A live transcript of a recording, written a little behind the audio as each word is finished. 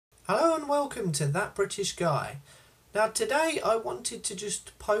Hello and welcome to That British Guy. Now today I wanted to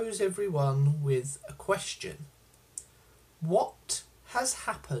just pose everyone with a question. What has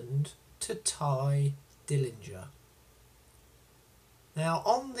happened to Tye Dillinger? Now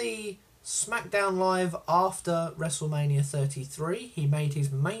on the SmackDown Live after WrestleMania 33 he made his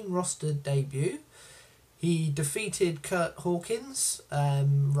main roster debut. He defeated Kurt Hawkins,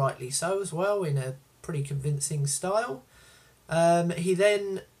 rightly so as well, in a pretty convincing style. He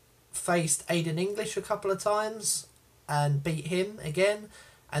then faced Aiden English a couple of times and beat him again,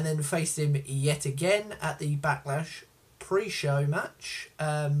 and then faced him yet again at the Backlash pre-show match,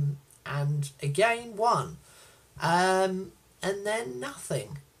 and again won. And then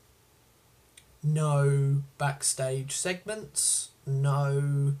nothing. No backstage segments,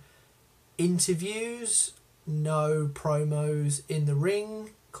 no interviews, no promos in the ring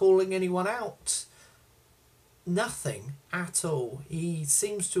calling anyone out. Nothing at all. He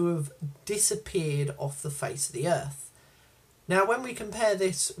seems to have disappeared off the face of the earth. Now, when we compare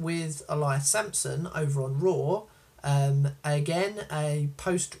this with Elias Sampson over on Raw, again, a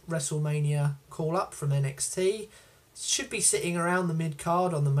post-WrestleMania call-up from NXT, should be sitting around the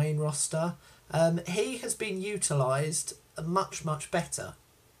mid-card on the main roster. He has been utilised much, much better.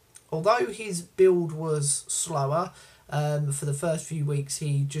 Although his build was slower, for the first few weeks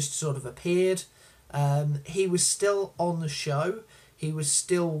he just sort of appeared. He was still on the show, he was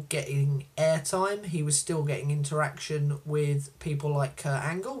still getting airtime, he was still getting interaction with people like Kurt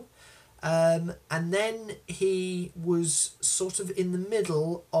Angle, and then he was sort of in the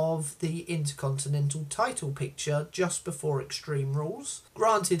middle of the Intercontinental title picture just before Extreme Rules.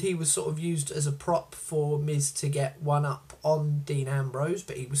 Granted, he was sort of used as a prop for Miz to get one up on Dean Ambrose,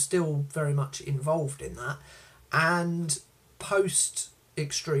 but he was still very much involved in that, and post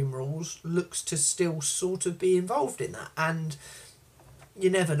Extreme Rules looks to still sort of be involved in that, and you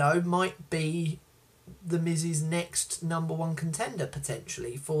never know, might be the Miz's next number one contender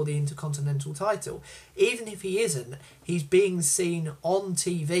potentially for the Intercontinental title. Even if he isn't, he's being seen on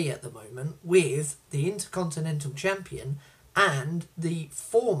TV at the moment with the Intercontinental Champion and the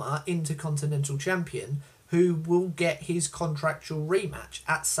former Intercontinental Champion, who will get his contractual rematch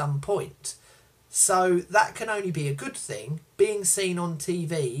at some point. So that can only be a good thing, being seen on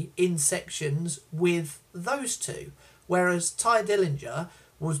TV in sections with those two. Whereas Tye Dillinger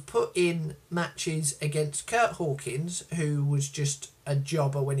was put in matches against Kurt Hawkins, who was just a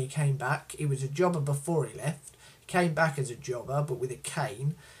jobber when he came back. He was a jobber before he left. Came back as a jobber, but with a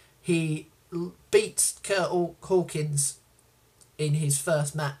cane. He beats Kurt Hawkins in his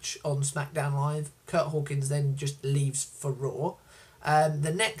first match on SmackDown Live. Kurt Hawkins then just leaves for Raw.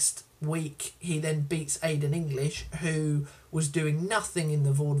 The next week he then beats Aiden English, who was doing nothing in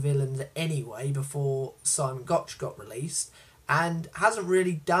the Vaudevillains anyway before Simon Gotch got released, and hasn't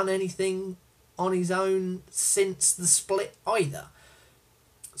really done anything on his own since the split either.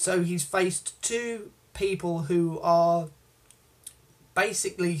 So he's faced two people who are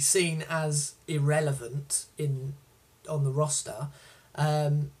basically seen as irrelevant on the roster.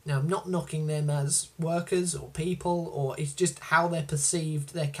 Now, I'm not knocking them as workers or people, or it's just how they're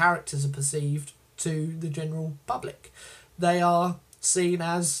perceived, their characters are perceived to the general public. They are seen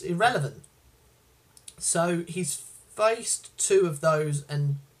as irrelevant. So he's faced two of those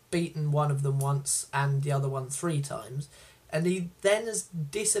and beaten one of them once and the other one 3 times, and he then has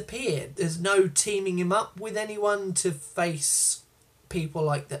disappeared. There's no teaming him up with anyone to face people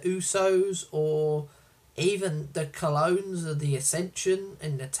like the Usos or even the Colognes or the Ascension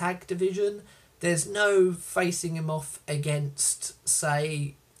in the tag division. There's no facing him off against,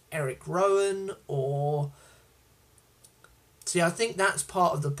 say, Eric Rowan or... See, I think that's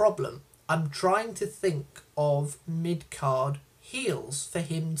part of the problem. I'm trying to think of mid-card heels for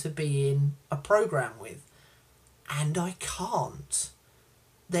him to be in a program with, and I can't.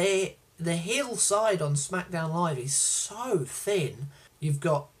 The heel side on SmackDown Live is so thin. You've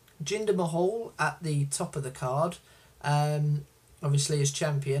got Jinder Mahal at the top of the card, obviously as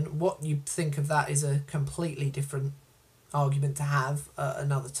champion. What you think of that is a completely different argument to have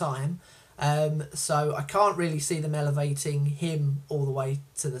another time. So I can't really see them elevating him all the way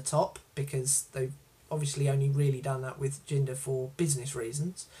to the top, because they've obviously only really done that with Jinder for business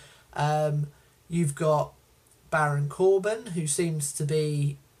reasons. You've got Baron Corbin, who seems to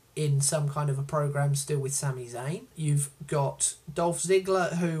be in some kind of a program still with Sami Zayn. You've got Dolph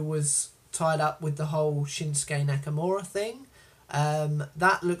Ziggler, who was tied up with the whole Shinsuke Nakamura thing.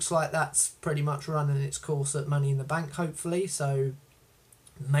 That looks like that's pretty much running its course at Money in the Bank, hopefully. So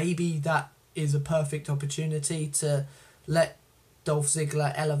maybe that is a perfect opportunity to let Dolph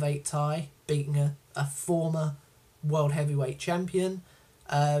Ziggler elevate Tye, beating a former World Heavyweight Champion.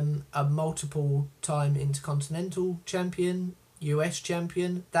 a multiple time Intercontinental champion, US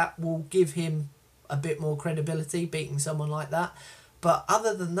champion. That will give him a bit more credibility, beating someone like that. But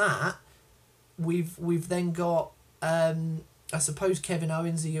other than that, we've then got, I suppose, Kevin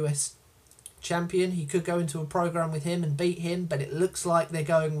Owens, the US champion. He could go into a program with him and beat him, but it looks like they're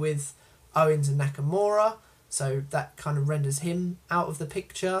going with Owens and Nakamura, so that kind of renders him out of the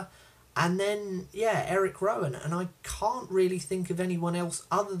picture. And then, yeah, Eric Rowan, and I can't really think of anyone else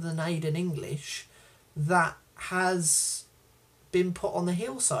other than Aiden English that has been put on the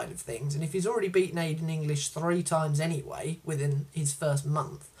heel side of things. And if he's already beaten Aiden English 3 times anyway within his first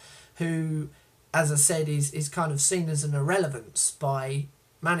month, who, as I said, is kind of seen as an irrelevance by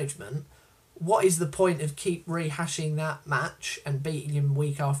management, what is the point of keep rehashing that match and beating him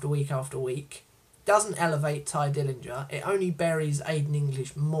week after week after week? Doesn't elevate Tye Dillinger. It only buries Aiden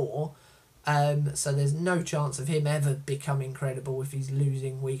English more. So there's no chance of him ever becoming credible if he's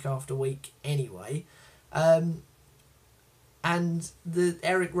losing week after week anyway. And the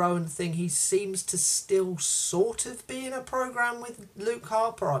Eric Rowan thing, he seems to still sort of be in a program with Luke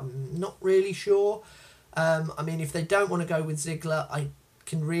Harper. I'm not really sure. I mean, if they don't want to go with Ziggler, I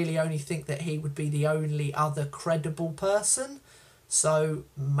can really only think that he would be the only other credible person. So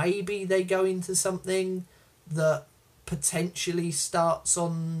maybe they go into something that potentially starts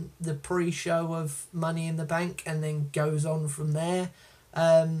on the pre-show of Money in the Bank and then goes on from there.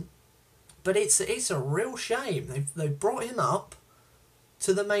 But it's a real shame. They've brought him up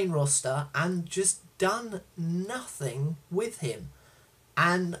to the main roster and just done nothing with him.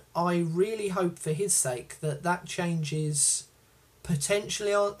 And I really hope for his sake that changes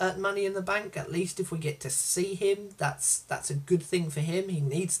potentially at Money in the Bank. At least if we get to see him, that's a good thing for him. He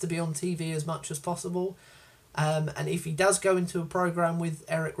needs to be on TV as much as possible. And if he does go into a program with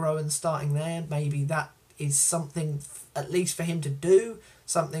Eric Rowan starting there, maybe that is something at least for him to do,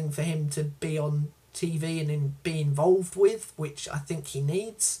 something for him to be on TV and be involved with, which I think he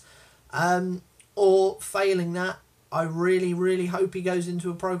needs. Or failing that, I really, really hope he goes into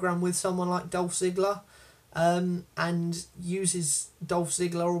a program with someone like Dolph Ziggler, and uses Dolph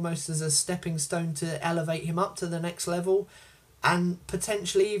Ziggler almost as a stepping stone to elevate him up to the next level, and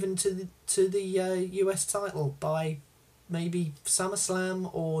potentially even to the US title by maybe SummerSlam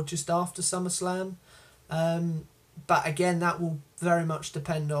or just after SummerSlam. But again, that will very much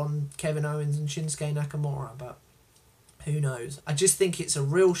depend on Kevin Owens and Shinsuke Nakamura, but who knows. I just think it's a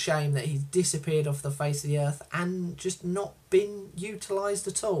real shame that he's disappeared off the face of the earth and just not been utilised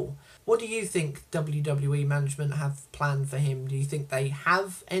at all. What do you think WWE management have planned for him? Do you think they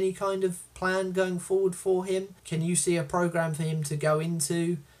have any kind of plan going forward for him? Can you see a program for him to go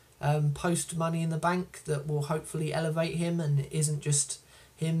into post Money in the Bank that will hopefully elevate him and isn't just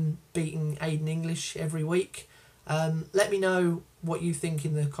him beating Aiden English every week? Let me know what you think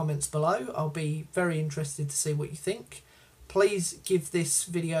in the comments below. I'll be very interested to see what you think. Please give this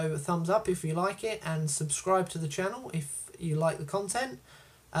video a thumbs up if you like it, and subscribe to the channel if you like the content.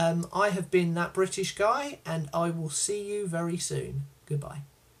 I have been That British Guy, and I will see you very soon. Goodbye.